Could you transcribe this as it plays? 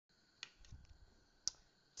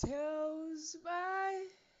Tales by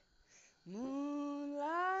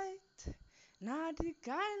moonlight, not the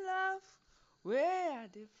kind love where I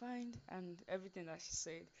find and everything that she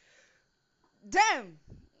said. Damn!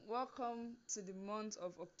 Welcome to the month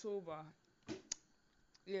of October.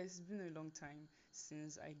 Yes, it's been a long time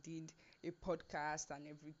since I did a podcast and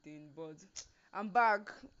everything, but I'm back.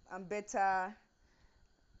 I'm better.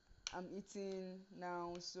 I'm eating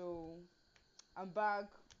now, so I'm back.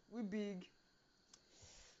 We big.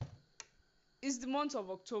 It's the month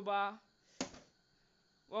of October.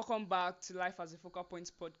 Welcome back to Life as a Focal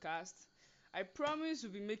Point podcast. I promise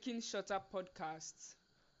we'll be making shorter podcasts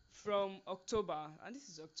from October, and this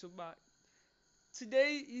is October.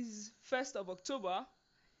 Today is 1st of October,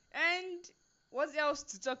 and what else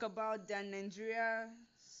to talk about than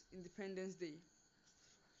Nigeria's Independence Day?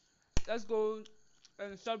 Let's go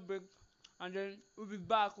and short break, and then we'll be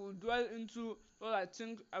back. We'll dwell into what I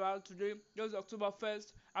think about today. This is October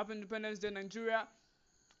 1st. Happy Independence Day, Nigeria.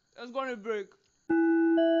 Let's go on a break.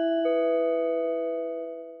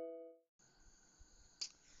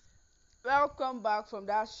 Welcome back from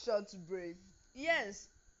that short break. Yes,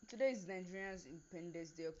 today is Nigeria's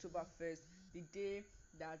Independence Day, October 1st, the day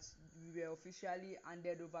that we were officially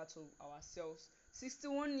handed over to ourselves.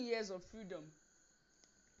 61 years of freedom.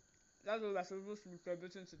 That's what we're supposed to be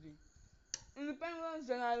celebrating today. Independence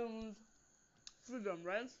generally means freedom,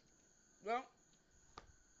 right? Well,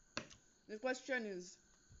 the question is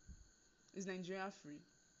Nigeria free?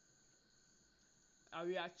 Are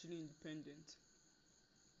we actually independent?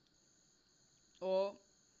 Or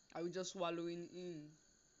are we just wallowing in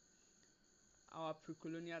our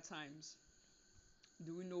pre-colonial times?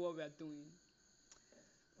 Do we know what we are doing?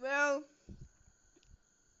 Well,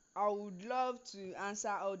 I would love to answer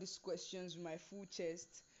all these questions with my full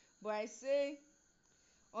chest, but I say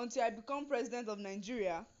until I become president of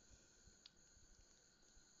Nigeria,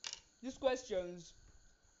 these questions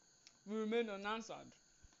will remain unanswered.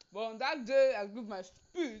 But on that day I give my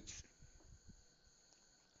speech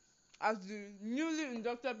as the newly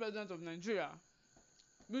inducted president of Nigeria,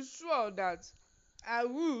 be sure that I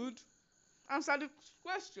would answer the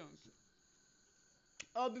questions.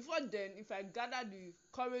 Or before then, if I gather the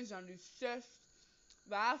courage and the strength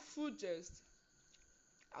that I have full chest,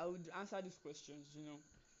 I would answer these questions.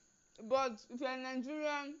 But if you're a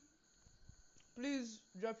Nigerian, please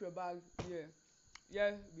drop your bag here.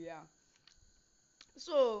 Yeah, we are.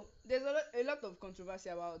 So there's a lot of controversy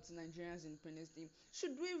about Nigerians Independence Day.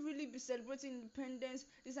 Should we really be celebrating independence?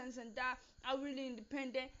 This and that. Are we really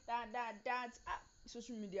independent? That.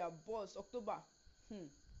 Social media boss October.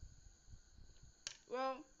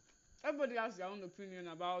 Well, everybody has their own opinion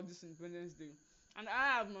about this Independence Day, and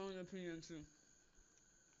I have my own opinion too.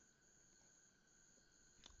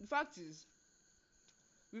 The fact is,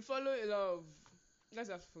 we follow a lot of. Let's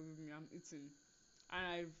just forgive me. I'm eating,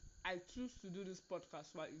 and I choose to do this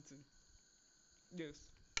podcast while eating. Yes.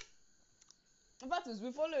 The fact is,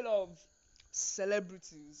 we follow a lot of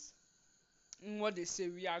celebrities in what they say.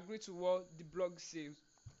 We agree to what the blog says.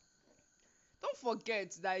 Don't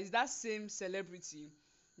forget that it's that same celebrity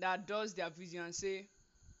that does their video and say,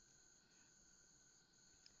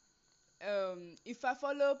 if I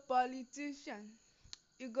follow politician,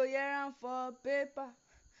 you go hear am for paper.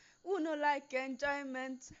 Who no like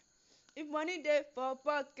enjoyment? If money dey for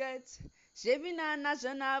pocket, shebi na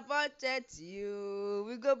national budget you.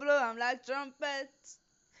 We go blow am like trumpet.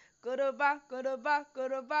 Koroba, koroba,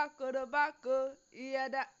 koroba, koroba, ko. You hear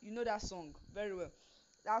that? You know that song very well.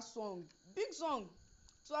 That song, big song.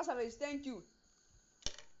 So Savage, thank you.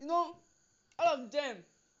 All of them,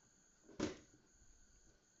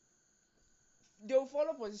 they will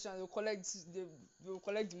follow position. They will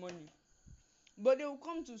collect the money, but they will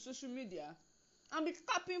come to social media and be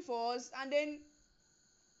clapping for us. And then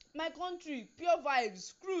my country, pure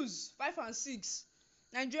vibes, cruise 5 and 6,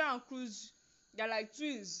 Nigeria and cruise, they're like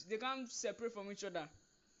twins. They can't separate from each other.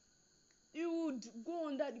 You would go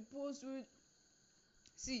under the post with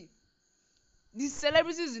see the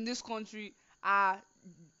celebrities in this country are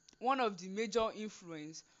one of the major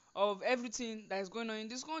influence of everything that is going on in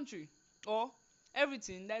this country, or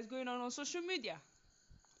everything that is going on social media.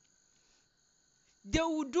 They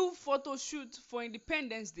will do photo shoot for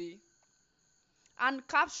Independence Day and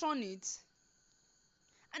caption it,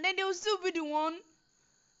 and then they will still be the one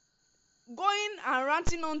going and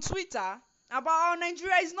ranting on Twitter about how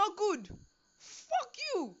Nigeria is not good. Fuck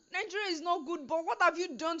you! Nigeria is not good, but what have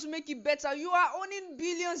you done to make it better? You are owning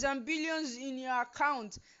billions and billions in your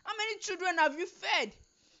account. How many children have you fed?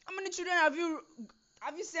 How many children have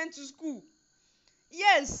you sent to school?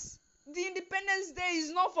 Yes, the Independence Day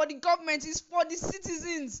is not for the government, it's for the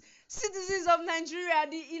citizens. citizens of Nigeria,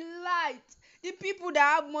 the elite, the people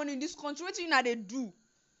that have money in this country, wetin una dey do?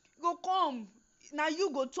 Go come, na you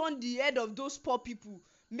go turn the head of those poor people,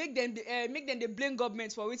 make dem dey blame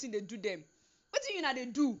government for wetin dey do them. Wetin una dey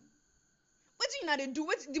do? Wetin una dey do?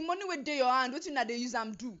 Wetin the money wey dey your hand, wetin una dey use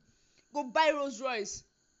am do? Go buy Rolls Royce,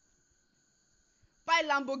 buy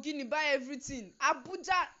Lamborghini, buy everything.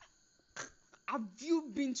 Abuja, have you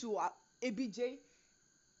been to ABJ?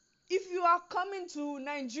 If you are coming to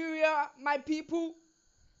Nigeria, my people,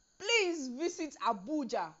 please visit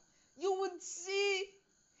Abuja. You would see,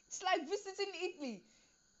 it's like visiting Italy.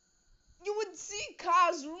 You would see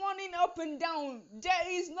cars running up and down.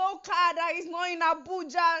 There is no car that is not in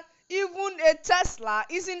Abuja. Even a Tesla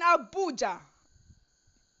is in Abuja.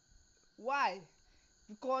 Why?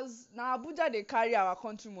 Because now Abuja they carry our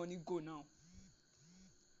country money go now.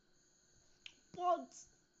 But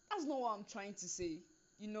that's not what I'm trying to say.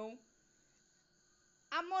 I'm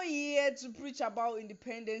not here to preach about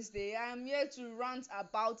Independence Day. I am here to rant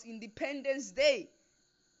about Independence Day.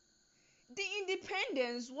 The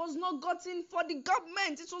independence was not gotten for the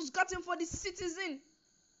government, it was gotten for the citizen.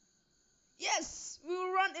 Yes, we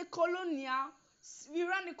ran a colonial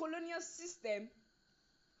system,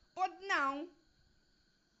 but now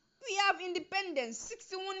we have independence,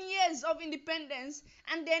 61 years of independence,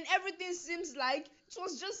 and then everything seems like it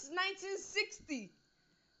was just 1960.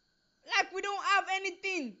 Like we don't have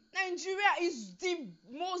anything. Nigeria is the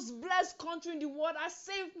most blessed country in the world. I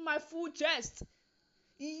saved my full chest.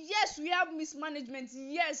 Yes, we have mismanagement.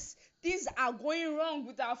 Yes, things are going wrong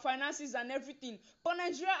with our finances and everything. But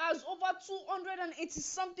Nigeria has over 280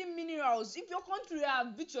 something minerals. If your country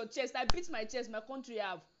have beat your chest, I beat my chest, my country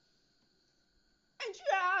have.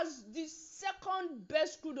 Nigeria has the second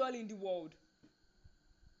best crude oil in the world.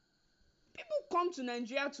 People come to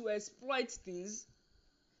Nigeria to exploit things.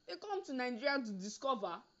 They come to Nigeria to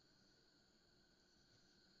discover.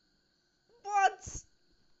 But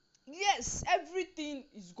yes, everything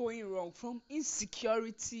is going wrong, from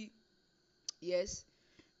insecurity. Yes,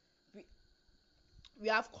 we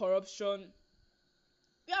have corruption.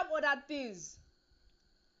 We have other things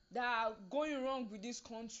that are going wrong with this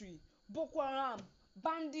country. Boko Haram,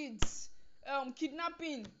 bandits,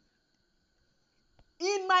 kidnapping.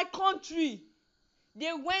 In my country,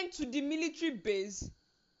 they went to the military base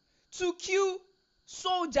to kill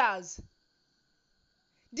soldiers.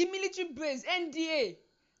 The military base, NDA,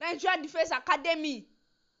 Nigeria Defense Academy,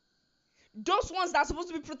 those ones that are supposed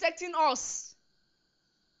to be protecting us,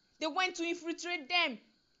 they went to infiltrate them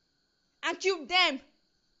and kill them.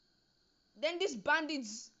 Then these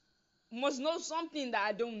bandits must know something that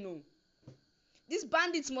I don't know. These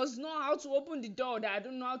bandits must know how to open the door that I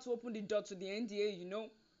don't know how to open the door to the NDA.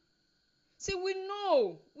 See, we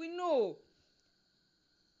know.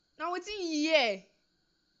 Now wetin year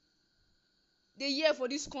dey hear for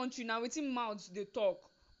this country, na wetin mouth dey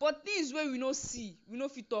talk, but things wey we no see, we no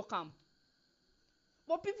fit talk am.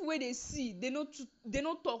 But people wey dey see, they no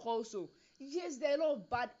talk also. Yes, there are a lot of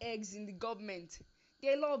bad eggs in the government.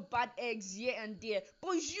 There are a lot of bad eggs here and there.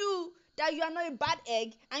 But you are not a bad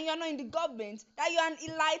egg and you are not in the government, that you are an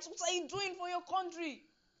elite, what are you doing for your country?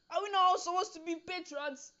 Are we not all supposed to be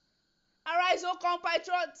patriots? Arise, O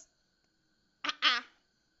compatriots!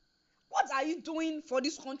 What are you doing for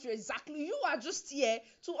this country exactly? You are just here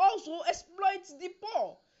to also exploit the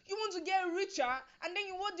poor. You want to get richer, and then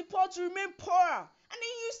you want the poor to remain poorer. And then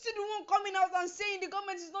you still the one coming out and saying the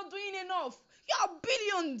government is not doing enough. You have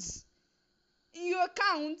billions in your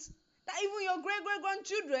account that even your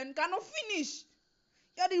great-great-grandchildren cannot finish.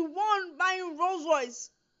 You're the one buying Rolls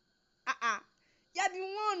Royce. You're the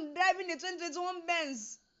one driving a 2021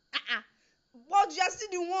 Benz. But you're still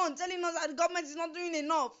the one telling us that the government is not doing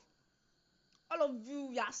enough. All of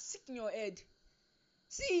you are sick in your head.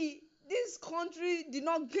 See, this country did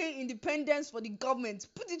not gain independence for the government.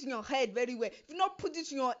 Put it in your head very well. If you not put it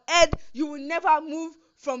in your head, you will never move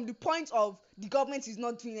from the point of the government is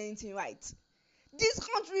not doing anything right. This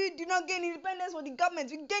country did not gain independence for the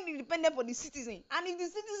government. We gained independence for the citizen. And if the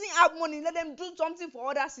citizen have money, let them do something for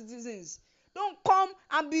other citizens. Don't come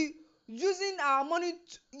and be using our money.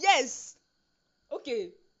 Yes.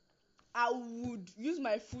 Okay. I would use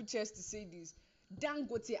my full chest to say this.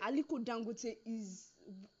 Aliko Dangote is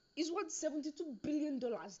worth $72 billion.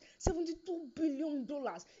 $72 billion.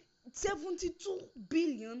 $72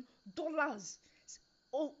 billion.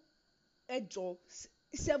 Oh, Ejo,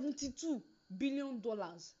 $72 billion.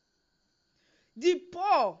 The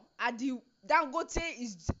poor at the Dangote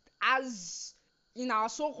is, as in our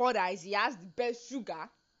so-called eyes, he has the best sugar.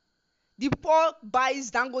 The poor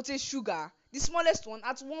buys Dangote sugar, the smallest one,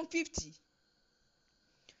 at $150.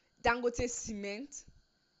 Dangote cement,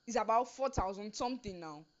 is about 4,000 something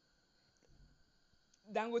now.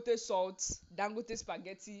 Dangote salt, Dangote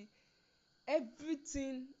spaghetti,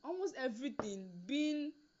 everything, almost everything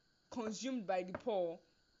being consumed by the poor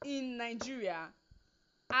in Nigeria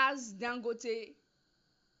has Dangote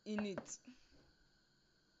in it.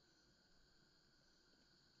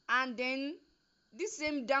 And then this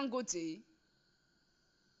same Dangote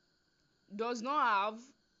does not have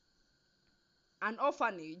an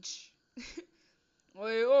orphanage or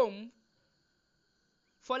a home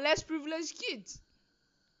for less privileged kids.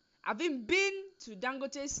 Having been to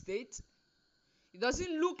Dangote State, it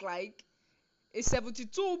doesn't look like a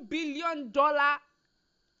 $72 billion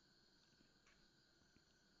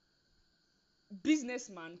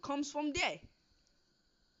businessman comes from there.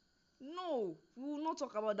 No, we will not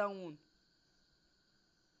talk about that one.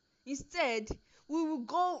 Instead, we will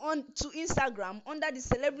go on to Instagram under the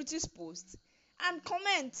celebrities post and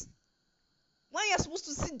comment. When you're supposed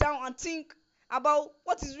to sit down and think about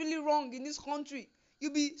what is really wrong in this country,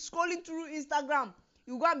 you'll be scrolling through Instagram.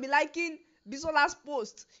 You go and be liking Bisola's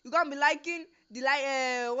post. You go and be liking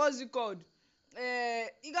the what's it called?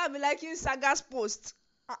 You go and be liking Saga's post.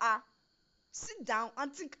 Sit down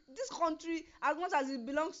and think. This country, as much as it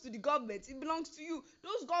belongs to the government, it belongs to you.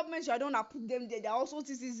 Those governments, you don't have put them there. They are also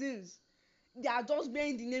citizens. They are just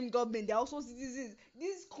bearing the name government. They are also citizens.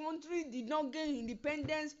 This country did not gain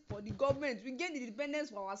independence for the government. We gained the independence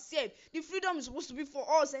for ourselves. The freedom is supposed to be for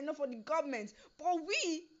us and not for the government. But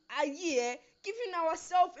we are here giving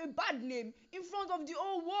ourselves a bad name in front of the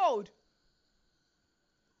whole world.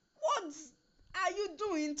 What are you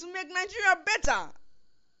doing to make Nigeria better?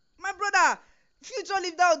 My brother, future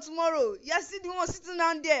live out tomorrow. You are still the one sitting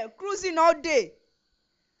down there cruising all day.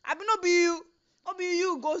 I be not be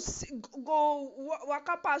you go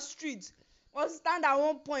waka pass street or stand at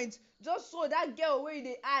one point just so that girl wey you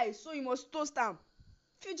dey eye so you must toast am.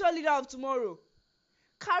 Future leader of tomorrow,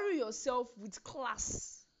 carry yourself with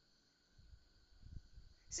class.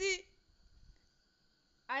 See,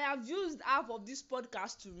 I have used half of this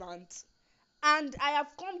podcast to rant, and I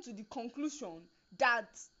have come to the conclusion that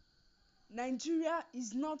Nigeria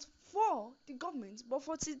is not for the government but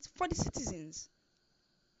for the citizens.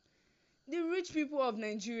 The rich people of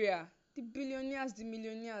Nigeria, the billionaires, the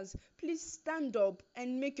millionaires, please stand up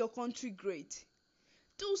and make your country great.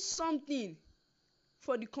 Do something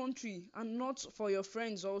for the country and not for your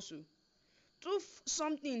friends also. Do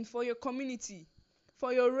something for your community,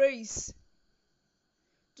 for your race.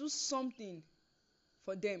 Do something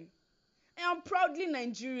for them. I am proudly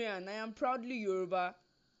Nigerian. I am proudly Yoruba.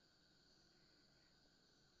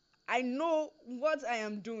 I know what I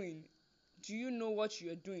am doing. Do you know what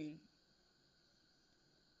you are doing?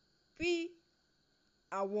 We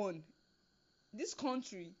are one. This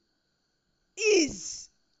country is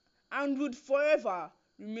and would forever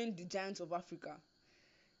remain the giant of Africa.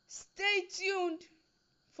 Stay tuned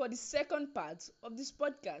for the second part of this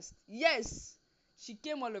podcast. Yes, she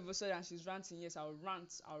came all of a sudden and she's ranting. Yes, I'll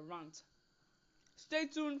rant. Stay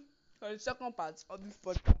tuned for the second part of this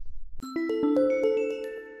podcast.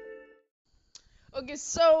 Okay,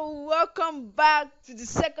 so welcome back to the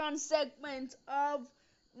second segment of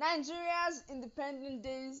Nigeria's Independent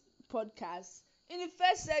Days podcast. In the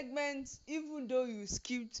first segment, even though you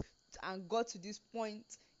skipped and got to this point,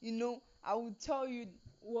 I will tell you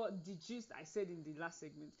what the gist I said in the last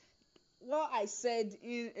segment. What I said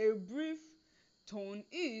in a brief tone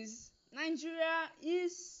is Nigeria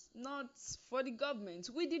is not for the government.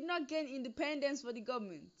 We did not gain independence for the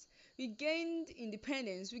government. We gained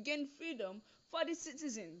independence, we gained freedom for the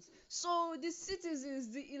citizens. So the citizens,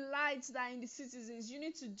 the elites that are in the citizens, you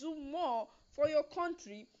need to do more for your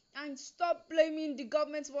country and stop blaming the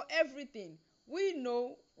government for everything. We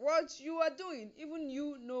know what you are doing. Even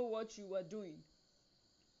you know what you are doing.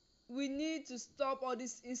 We need to stop all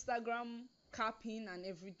this Instagram capping and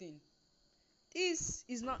everything. This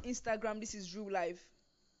is not Instagram, this is real life.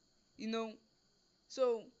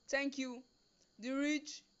 So thank you. The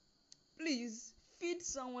rich, please feed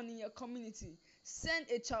someone in your community. Send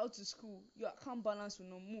a child to school. Your account balance will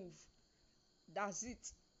not move. That's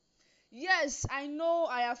it. Yes, I know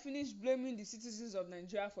I have finished blaming the citizens of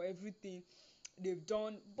Nigeria for everything they've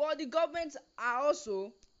done, but the government are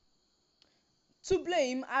also to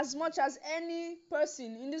blame as much as any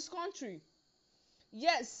person in this country.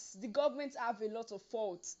 Yes, the government have a lot of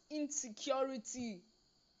faults. Insecurity,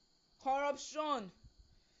 corruption,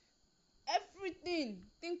 everything,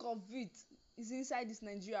 think of it, is inside this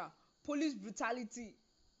Nigeria. Police brutality,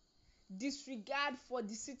 disregard for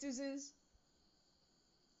the citizens.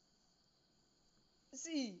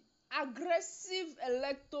 See, aggressive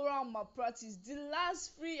electoral malpractice. The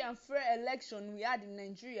last free and fair election we had in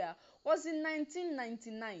Nigeria was in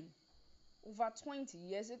 1999, over 20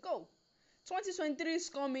 years ago. 2023 is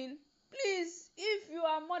coming. Please, if you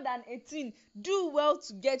are more than 18, do well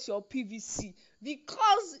to get your PVC,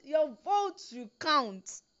 because your vote should count.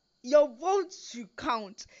 Your vote should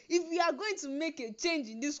count. If we are going to make a change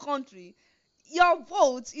in this country, your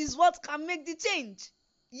vote is what can make the change.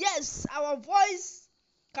 Yes, our voice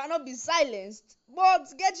cannot be silenced, but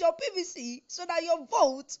get your PVC so that your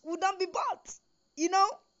vote will not be bought. You know,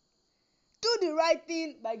 do the right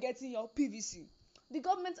thing by getting your PVC. The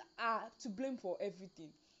government are to blame for everything.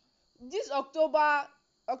 This October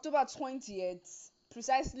 20th,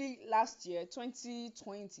 precisely last year,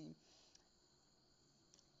 2020,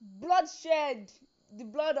 bloodshed, the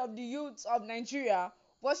blood of the youth of Nigeria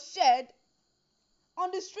was shed on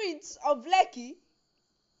the streets of Lekki.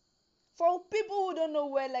 For people who don't know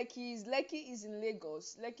where Lekki is in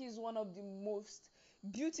Lagos. Lekki is one of the most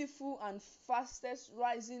beautiful and fastest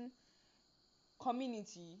rising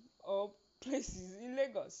community or places in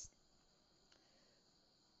Lagos.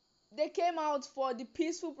 They came out for the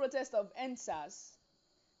peaceful protest of EndSARS,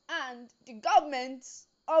 and the government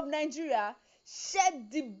of Nigeria shed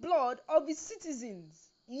the blood of its citizens.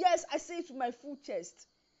 Yes, I say it with my full chest.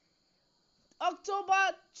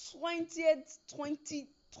 October 20th,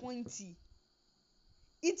 2020.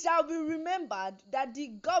 It shall be remembered that the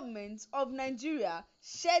government of Nigeria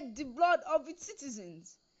shed the blood of its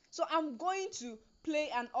citizens. So I'm going to play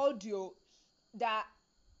an audio that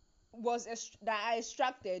I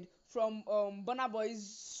extracted from Burna Boy's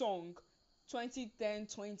song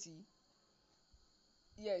 2010-20.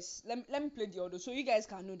 Yes, let me play the audio so you guys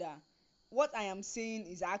can know that what I am saying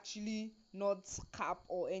is actually not cap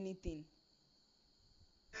or anything.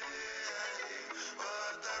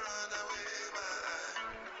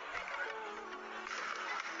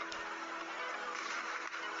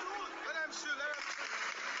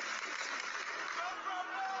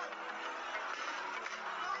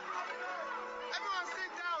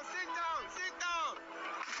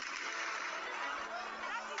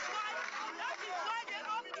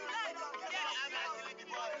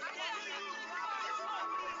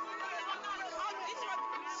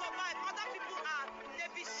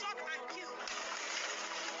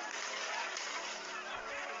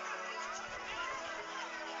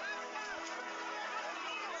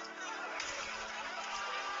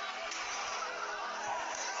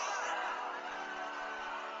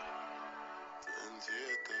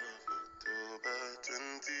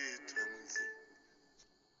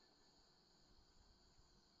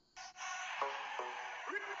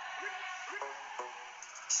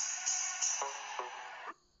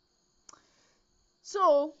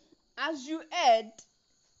 So, as you heard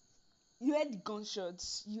the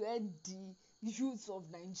gunshots, you heard the youth of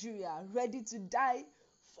Nigeria ready to die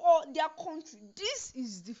for their country. This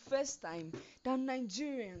is the first time that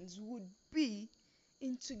Nigerians would be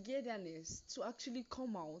in togetherness to actually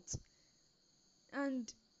come out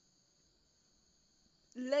and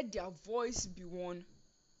let their voice be won,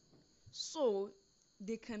 so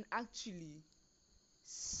they can actually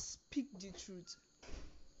speak the truth.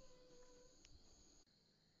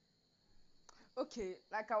 Okay,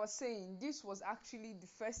 like I was saying, this was actually the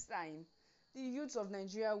first time the youth of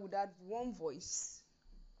Nigeria would have one voice,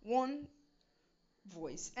 and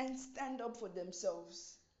stand up for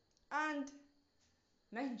themselves. And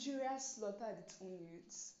Nigeria slaughtered its own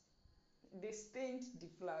youths. They stained the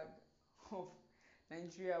flag of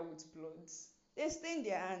Nigeria with blood. They stained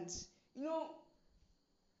their hands. You know,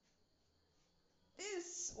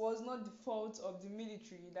 this was not the fault of the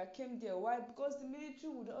military that came there. Why? Because the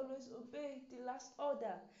military would always obey the last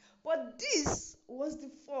order. But this was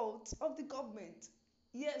the fault of the government.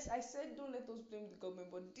 Yes, I said don't let us blame the government,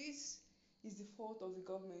 but this is the fault of the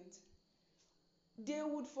government. They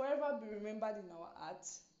would forever be remembered in our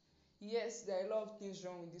hearts. Yes, there are a lot of things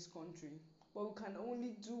wrong with this country, but we can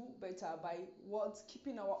only do better by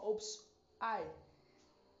keeping our hopes high.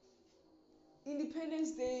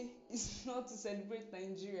 Independence Day is not to celebrate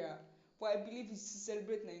Nigeria, but I believe it's to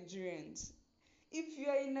celebrate Nigerians. If you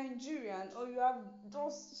are a Nigerian or you have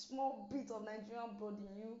just small bit of Nigerian blood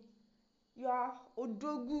in you, you are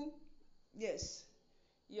Odogu. Yes,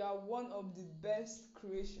 you are one of the best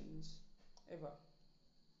creations ever.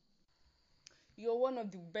 You're one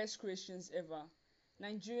of the best creations ever.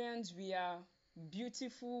 Nigerians, we are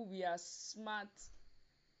beautiful, we are smart.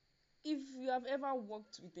 If you have ever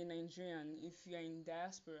worked with a Nigerian, if you are in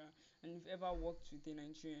diaspora and you've ever worked with a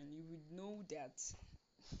Nigerian, you would know that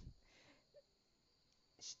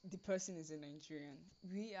the person is a Nigerian.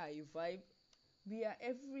 We are a vibe, We are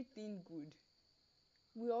everything good.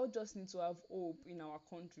 We all just need to have hope in our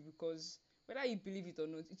country, because whether you believe it or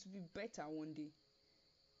not, it will be better one day.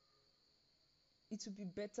 It will be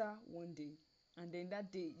better one day, and then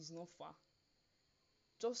that day is not far.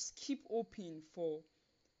 Just keep hoping for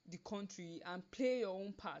the country and play your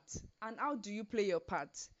own part. And how do you play your part?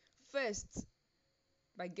 First,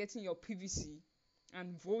 by getting your PVC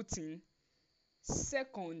and voting.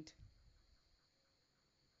 Second,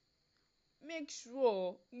 make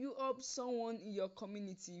sure you help someone in your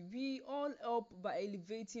community. We all help by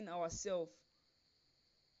elevating ourselves.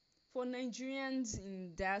 For Nigerians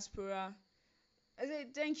in diaspora, I say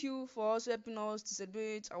thank you for also helping us to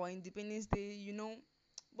celebrate our Independence Day.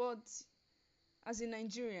 But as a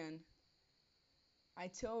Nigerian, I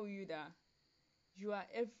tell you that you are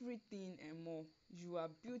everything and more. You are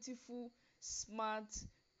beautiful, smart,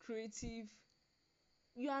 creative.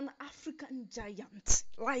 You are an African giant.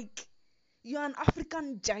 Like, you are an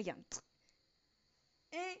African giant.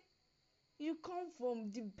 Eh? You come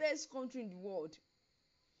from the best country in the world.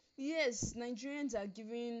 Yes, Nigerians are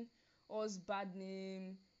giving us bad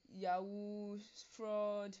name, Yahoo,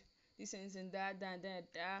 fraud, this and that.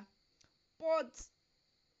 But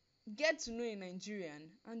get to know a Nigerian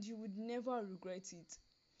and you would never regret it.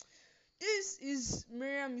 This is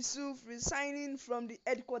Miriam Yusuf resigning from the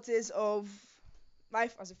headquarters of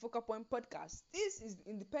Life as a Focal Point podcast. This is the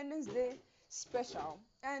Independence Day special,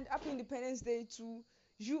 and happy Independence Day to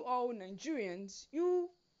you all Nigerians.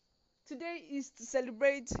 Today is to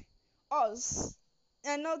celebrate us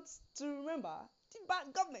and not to remember the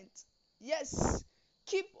bad government. Yes,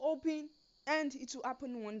 keep hoping and it will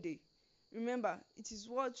happen one day. Remember, it is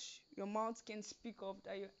what your mouth can speak of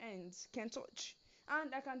that your hands can touch.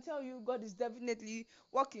 And I can tell you, God is definitely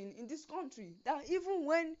working in this country. That even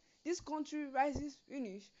when this country rises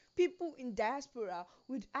finish, people in diaspora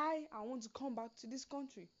would I want to come back to this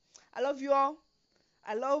country. I love you all.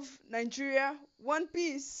 I love Nigeria. One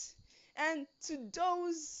piece. And to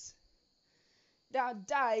those that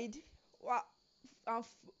died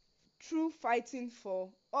through fighting for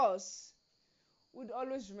us, would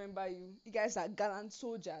always remember you. You guys are gallant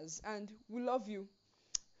soldiers and we love you.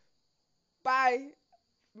 Bye.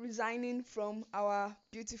 Resigning from our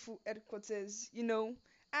beautiful headquarters,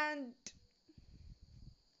 and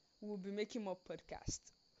we'll be making more podcasts.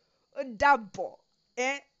 Odabo.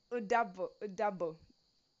 Odabo.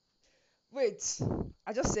 Wait,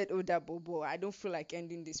 I just said Odabo, but I don't feel like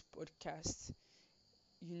ending this podcast.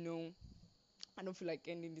 I don't feel like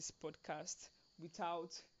ending this podcast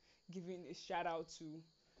without giving a shout out to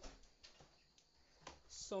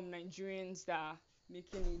some Nigerians that are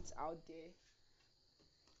making it out there.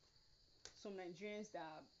 Some Nigerians that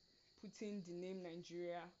are putting the name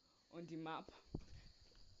Nigeria on the map.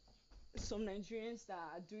 Some Nigerians that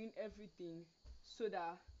are doing everything so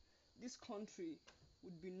that this country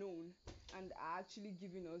would be known and are actually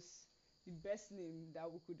giving us the best name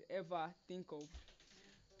that we could ever think of.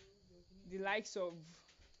 The likes of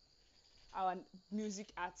our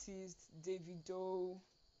music artists, Davido,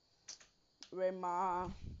 Rema,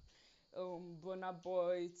 Burna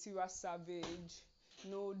Boy, Tiwa Savage.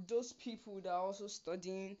 Those people that are also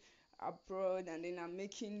studying abroad and then are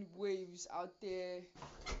making waves out there.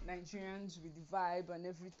 Nigerians with the vibe and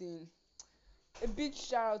everything. A big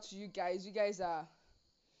shout out to you guys. You guys are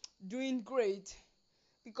doing great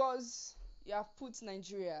because you have put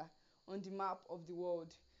Nigeria on the map of the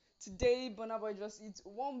world. Today, Burna Boy just hit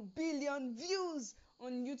 1 billion views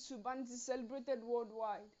on YouTube and it is celebrated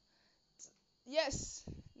worldwide. Yes,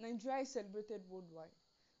 Nigeria is celebrated worldwide.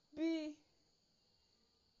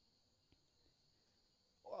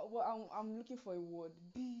 I'm looking for a word.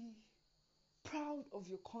 Be proud of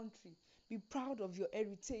your country. Be proud of your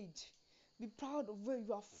heritage. Be proud of where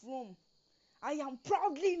you are from. I am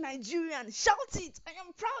proudly Nigerian. Shout it. I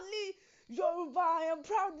am proudly Yoruba. I am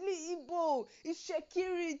proudly Igbo,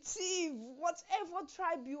 Ishekiri, Tiv, whatever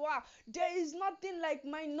tribe you are. There is nothing like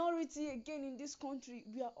minority again in this country.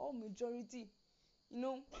 We are all majority.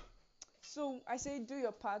 So I say do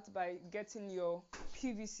your part by getting your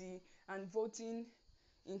PVC and voting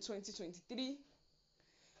in 2023.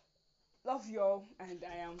 Love y'all, and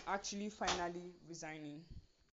I am actually finally resigning.